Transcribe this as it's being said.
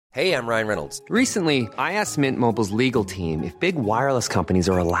Hey, I'm Ryan Reynolds. Recently, I asked Mint Mobile's legal team if big wireless companies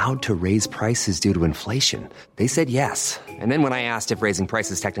are allowed to raise prices due to inflation. They said yes. And then when I asked if raising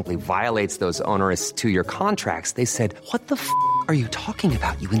prices technically violates those onerous two-year contracts, they said, "What the f*** are you talking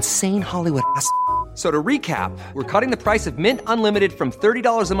about, you insane Hollywood ass?" So to recap, we're cutting the price of Mint Unlimited from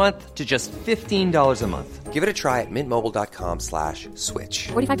 $30 a month to just $15 a month. Give it a try at mintmobile.com/switch.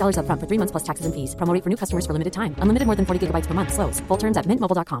 $45 up front for 3 months plus taxes and fees. Promo rate for new customers for limited time. Unlimited more than 40 gigabytes per month. Slows full terms at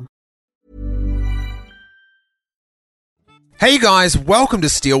mintmobile.com. Hey guys, welcome to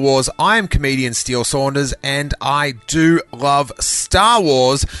Steele Wars. I am comedian Steele Saunders and I do love Star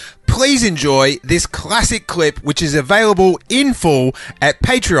Wars. Please enjoy this classic clip, which is available in full at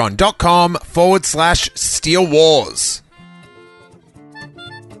patreon.com/Steele Wars.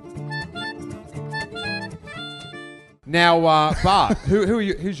 Now, Bart,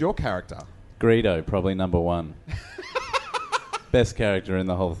 who's your character? Greedo, probably number one. Best character in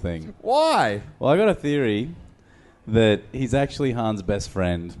the whole thing. Why? Well, I got a theory that he's actually Han's best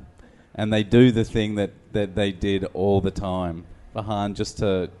friend, and they do the thing that they did all the time for Han, just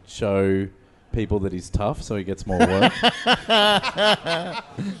to show people that he's tough, so he gets more work.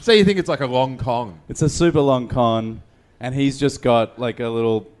 So you think it's like a long con? It's a super long con, and he's just got like a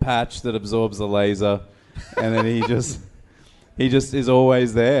little patch that absorbs the laser, and then he just is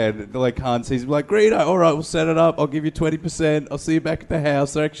always there. And like Han sees him like, Greedo, all right, we'll set it up. I'll give you 20%. I'll see you back at the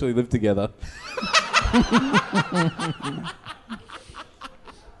house. They actually live together.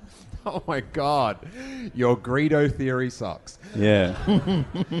 Oh my God, your Greedo theory sucks. Yeah.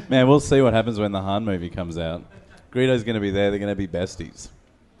 Man, we'll see what happens when the Han movie comes out. Greedo's going to be there. They're going to be besties.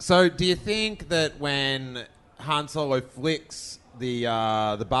 So do you think that when Han Solo flicks the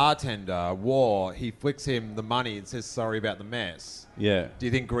bartender, War, he flicks him the money and says sorry about the mess? Yeah. Do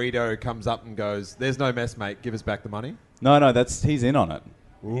you think Greedo comes up and goes, there's no mess, mate, give us back the money? No, he's in on it.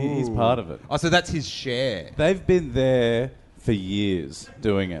 He's part of it. Oh, so that's his share. They've been there for years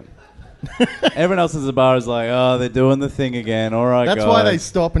doing it. Everyone else at the bar is like, oh, they're doing the thing again. All right, That's guys. why they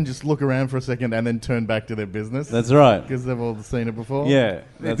stop and just look around for a second and then turn back to their business. That's right. Because they've all seen it before. Yeah,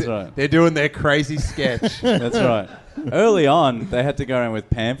 that's right. They're doing their crazy sketch. That's right. Early on, they had to go around with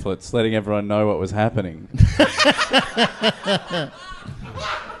pamphlets letting everyone know what was happening.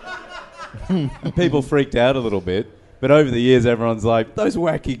 And people freaked out a little bit. But over the years, everyone's like, those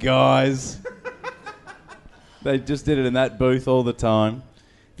wacky guys. They just did it in that booth all the time.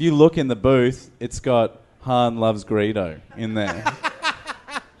 If you look in the booth, it's got Han loves Greedo in there.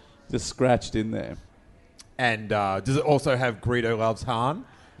 Just scratched in there. And does it also have Greedo loves Han?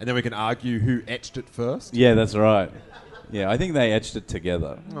 And then we can argue who etched it first? Yeah, that's right. Yeah, I think they etched it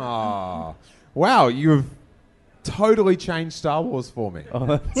together. Oh, wow, you've totally changed Star Wars for me.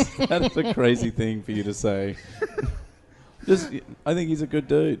 Oh, that's a crazy thing for you to say. I think he's a good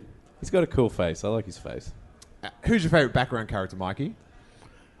dude. He's got a cool face. I like his face. Who's your favourite background character, Mikey?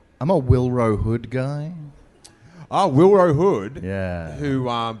 I'm a Wilro Hood guy. Oh, Wilro Hood. Yeah. Who,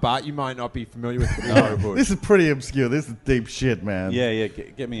 Bart, you might not be familiar with Wilro Hood. This is pretty obscure. This is deep shit, man. Yeah,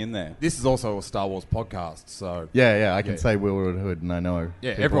 get me in there. This is also a Star Wars podcast, so... Yeah, I can say Wilro Hood and I know.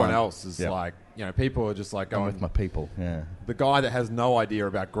 Yeah, everyone else is like, people are just like going... going... with my people, yeah. The guy that has no idea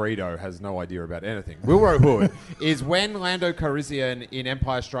about Greedo has no idea about anything. Wilro Hood is when Lando Calrissian in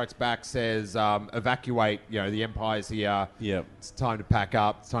Empire Strikes Back says, evacuate, the Empire's here. Yep. It's time to pack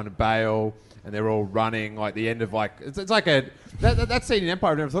up. It's time to bail. And they're all running, like the end of it's like that scene in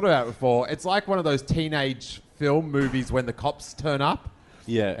Empire I've never thought about it before. It's like one of those teenage film movies when the cops turn up.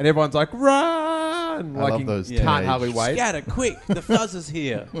 Yeah. And everyone's like, run! I love those can't hardly wait. Scatter, quick, the fuzz is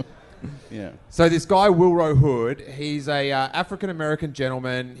here. Yeah. So this guy, Wilro Hood, he's a African-American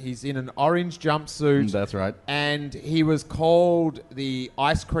gentleman. He's in an orange jumpsuit. That's right. And he was called the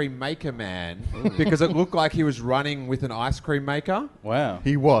Ice Cream Maker Man because it looked like he was running with an ice cream maker. Wow.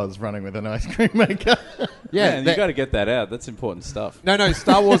 He was running with an ice cream maker. Yeah. Man, you got to get that out. That's important stuff. No,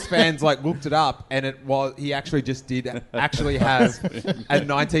 Star Wars fans looked it up and he actually just did actually have a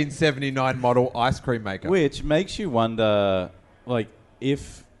 1979 model ice cream maker. Which makes you wonder,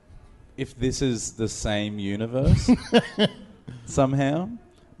 if this is the same universe somehow,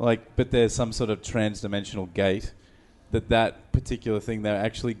 but there's some sort of trans-dimensional gate that particular thing, they're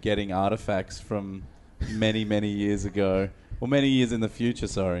actually getting artifacts from many, many years ago, or many years in the future,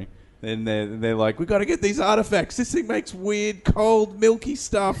 sorry. Then they're like, we got to get these artifacts. This thing makes weird, cold, milky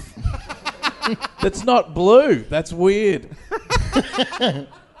stuff. That's not blue. That's weird.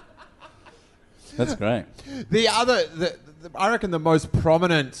 That's great. I reckon the most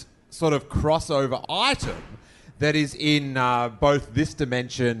prominent sort of crossover item that is in both this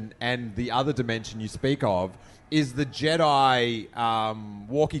dimension and the other dimension you speak of is the Jedi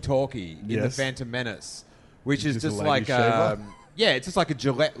walkie-talkie in the Yes. Phantom Menace, which is Just a just lady like shaver? it's just like a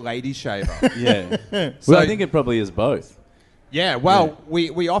Gillette lady shaver. Yeah. So- Well, I think it probably is both. Yeah, well,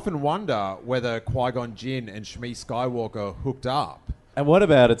 we often wonder whether Qui-Gon Jinn and Shmi Skywalker hooked up. And what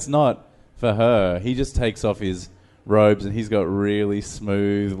about it's not for her? He just takes off his robes and he's got really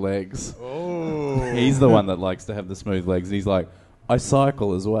smooth legs. Oh. He's the one that likes to have the smooth legs. And he's like, I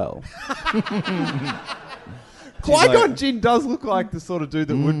cycle as well. Qui-Gon Jinn does look like the sort of dude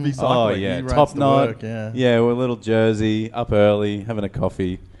that would be cycling. Oh, yeah. He rides Top to knot. work, yeah. Yeah, with a little jersey, up early, having a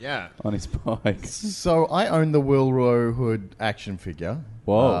coffee Yeah. on his bike. So I own the Wilro Hood action figure.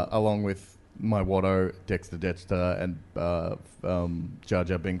 Whoa. Along with my Watto, Dexter Jetster, and Jar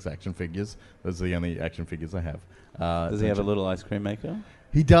Jar Binks action figures. Those are the only action figures I have. Does he have a little ice cream maker?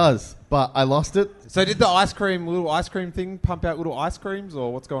 He does, but I lost it. So did the little ice cream thing pump out little ice creams,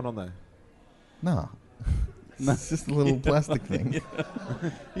 or what's going on there? No. It's just a little plastic thing.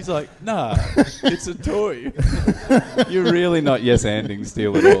 He's like, nah, it's a toy. You're really not yes-anding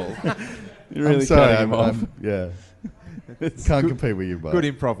Steel at all. You're really I'm sorry, cutting him off. yeah. Can't compete with you, bud. Good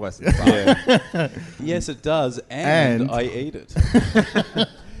improv lesson. Yeah. Yes, it does, and And- I eat it.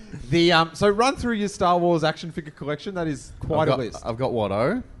 So run through your Star Wars action figure collection. That is quite a list. I've got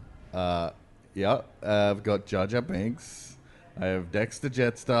Watto. I've got Jar Jar Binks. I have Dexter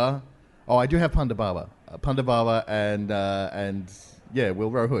Jetstar. Oh, I do have Punda Baba. And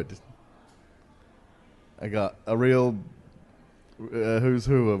Wilro Hood. I got a real who's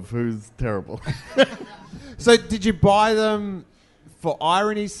who of who's terrible. So did you buy them for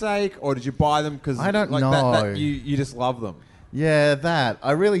irony's sake, or did you buy them because I don't that know. you just love them? Yeah, that.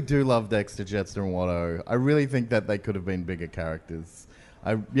 I really do love Dexter, Jetster, and Watto. I really think that they could have been bigger characters.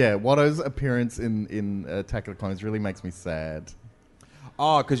 Watto's appearance in Attack of the Clones really makes me sad.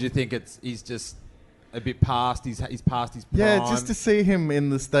 Oh, because you think he's just a bit past. He's past his prime. Yeah, just to see him in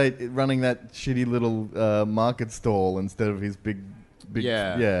the state running that shitty little market stall instead of his big.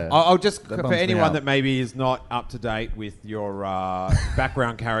 Yeah. I'll just That for bums me anyone out. that maybe is not up to date with your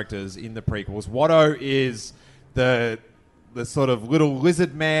background characters in the prequels. Watto is the sort of little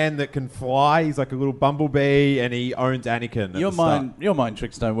lizard man that can fly. He's like a little bumblebee, and he owns Anakin. Your mind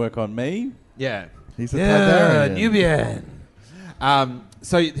tricks don't work on me. Yeah. He's a Targaryen. Nubian.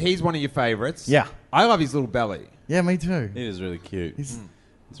 So he's one of your favorites. Yeah. I love his little belly. Yeah, me too. It is really cute. He's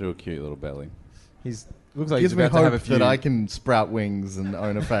It's a real cute little belly. He's looks like gives he's me about to have a hope few. that I can sprout wings and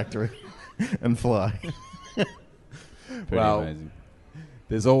own a factory and fly. Pretty Well, amazing.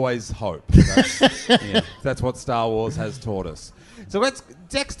 There's always hope. That's what Star Wars has taught us. So let's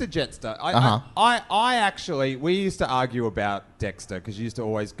Dexter Jetster. I actually we used to argue about Dexter because you used to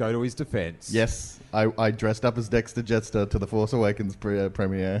always go to his defense. Yes, I dressed up as Dexter Jetster to the Force Awakens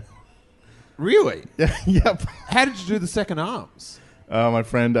premiere. Really? Yep. How did you do the second arms? My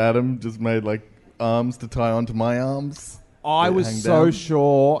friend Adam just made like arms to tie onto my arms. I that was hang so down.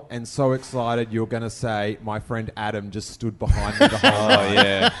 sure and so excited you were going to say my friend Adam just stood behind me the whole Oh, night.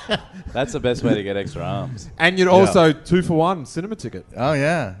 yeah. That's the best way to get extra arms. And you'd also 2-for-1 cinema ticket. Oh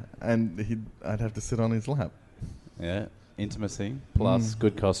yeah, and I'd have to sit on his lap. Yeah. Intimacy plus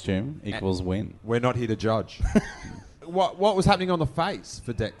good costume equals win. We're not here to judge. What was happening on the face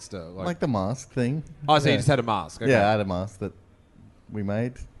for Dexter? Like the mask thing. Oh, so yeah. you just had a mask. Okay. Yeah, I had a mask that we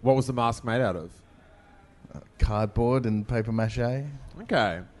made. What was the mask made out of? Cardboard and paper mache.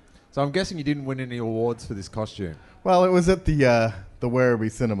 Okay. So I'm guessing you didn't win any awards for this costume. Well, it was at the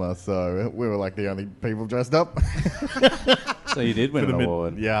Werribee Cinema, so we were like the only people dressed up. So you did win an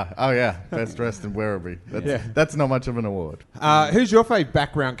award. Yeah. Oh, yeah. Best dressed in Werribee. That's not much of an award. Who's your favourite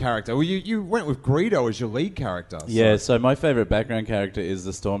background character? Well, you went with Greedo as your lead character. So. Yeah, so my favourite background character is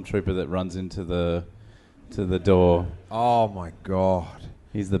the stormtrooper that runs into the door. Oh, my God.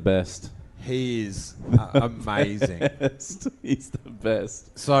 He's the best. He is amazing. He's the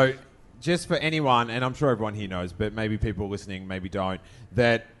best. So, just for anyone, and I'm sure everyone here knows, but maybe people listening maybe don't,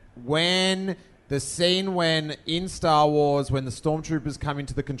 that when the scene when in Star Wars, when the stormtroopers come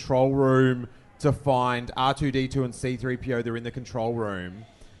into the control room to find R2-D2 and C-3PO, they're in the control room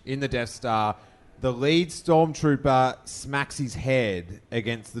in the Death Star, the lead stormtrooper smacks his head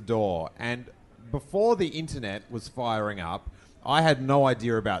against the door. And before the internet was firing up, I had no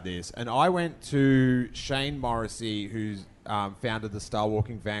idea about this, and I went to Shane Morrissey, who's founded the Star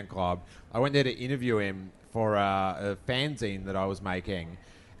Walking Fan Club. I went there to interview him for a fanzine that I was making,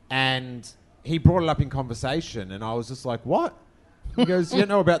 and he brought it up in conversation, and I was just like, what? He goes, you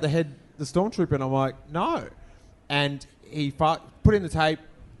know about the stormtrooper? And I'm like, no. And he put in the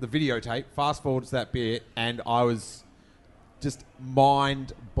videotape, fast forwards that bit, and I was just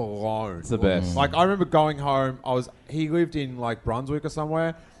mind blown. It's the best. Like, I remember going home. He lived in like Brunswick or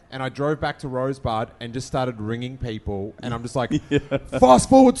somewhere, and I drove back to Rosebud and just started ringing people, and I'm just like, fast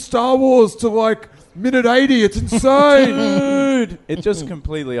forward Star Wars to like minute 80. It's insane, Dude, it just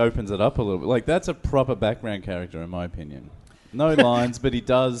completely opens it up a little bit. Like, that's a proper background character, in my opinion. No lines, but he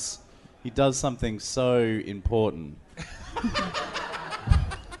does something so important.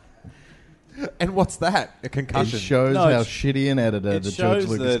 And what's that? A It concussion. shows No, how it's- shitty an editor It that George shows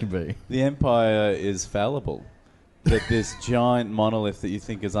Lucas that can be. the Empire is fallible. That this giant monolith that you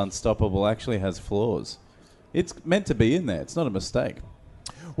think is unstoppable actually has flaws. It's meant to be in there. It's not a mistake.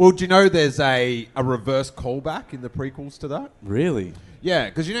 Well, do you know there's a reverse callback in the prequels to that? Really? Yeah,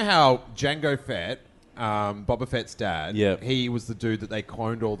 because you know how Jango Fett, Boba Fett's dad, Yep. he was the dude that they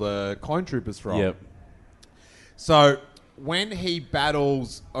cloned all the clone troopers from. Yep. So when he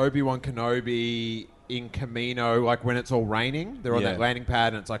battles Obi-Wan Kenobi in Kamino, like when it's all raining, they're on Yeah. that landing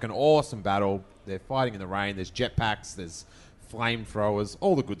pad and it's like an awesome battle. They're fighting in the rain. There's jetpacks, there's flamethrowers,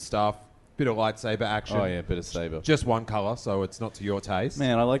 all the good stuff. Bit of lightsaber action. Oh, yeah, bit of saber. Just one color, so it's not to your taste.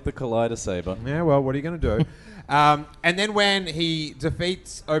 Man, I like the Collider saber. Yeah, well, what are you going to do? And then when he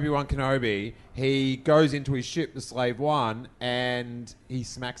defeats Obi-Wan Kenobi, he goes into his ship, the Slave One, and he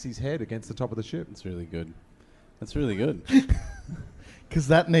smacks his head against the top of the ship. That's really good. That's really good. Because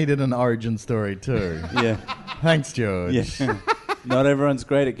that needed an origin story too. Yeah. Thanks, George. Yeah. Not everyone's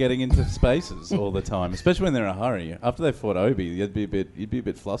great at getting into spaces all the time, especially when they're in a hurry. After they fought Obi, you'd be a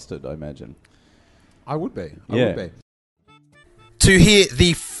bit flustered, I imagine. I would be. Yeah. I would be. To hear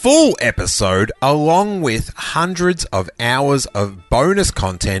the full episode, along with hundreds of hours of bonus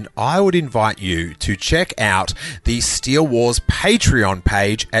content, I would invite you to check out the Steele Wars Patreon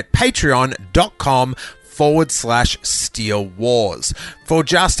page at patreon.com/Steele Wars. For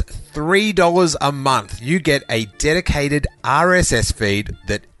just $3 a month, you get a dedicated RSS feed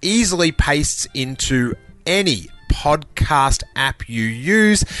that easily pastes into any podcast app you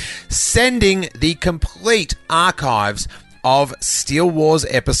use, sending the complete archives of Steele Wars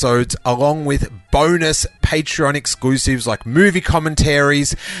episodes along with bonus Patreon exclusives like movie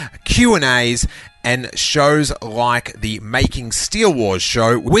commentaries, Q&As, and shows like the Making Steele Wars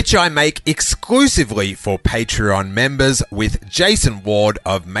show, which I make exclusively for Patreon members with Jason Ward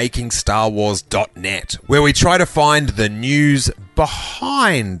of MakingStarWars.net, where we try to find the news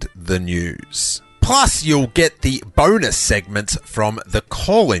behind the news. Plus, you'll get the bonus segments from the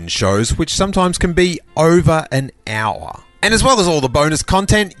call-in shows, which sometimes can be over an hour. And as well as all the bonus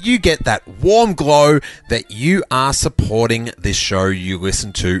content, you get that warm glow that you are supporting this show you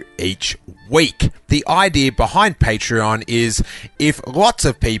listen to each week. The idea behind Patreon is if lots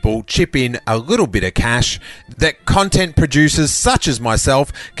of people chip in a little bit of cash, that content producers such as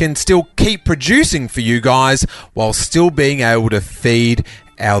myself can still keep producing for you guys while still being able to feed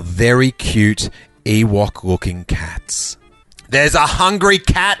our very cute Ewok-looking cats. There's a hungry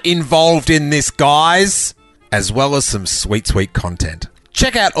cat involved in this, guys, as well as some sweet, sweet content.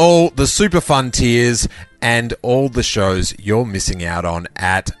 Check out all the super fun tiers and all the shows you're missing out on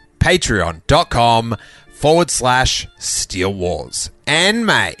at patreon.com/Steele Wars. And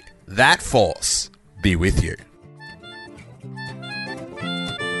may that force be with you.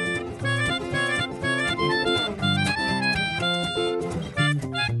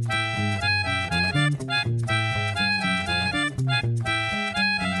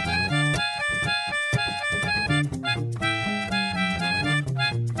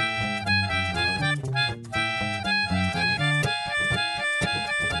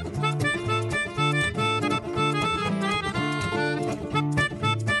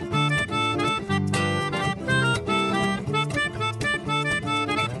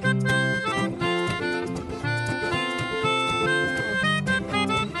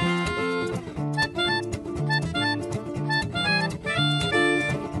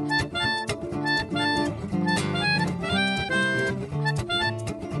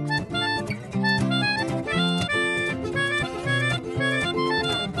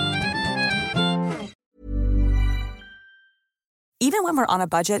 Even when we're on a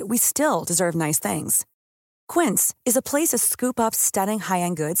budget, we still deserve nice things. Quince is a place to scoop up stunning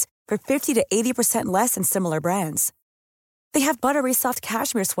high-end goods for 50 to 80% less than similar brands. They have buttery soft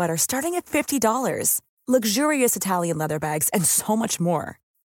cashmere sweaters starting at $50, luxurious Italian leather bags, and so much more.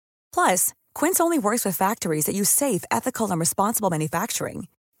 Plus, Quince only works with factories that use safe, ethical, and responsible manufacturing.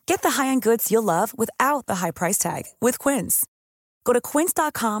 Get the high-end goods you'll love without the high price tag with Quince. Go to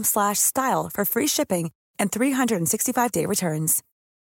quince.com/style for free shipping and 365-day returns.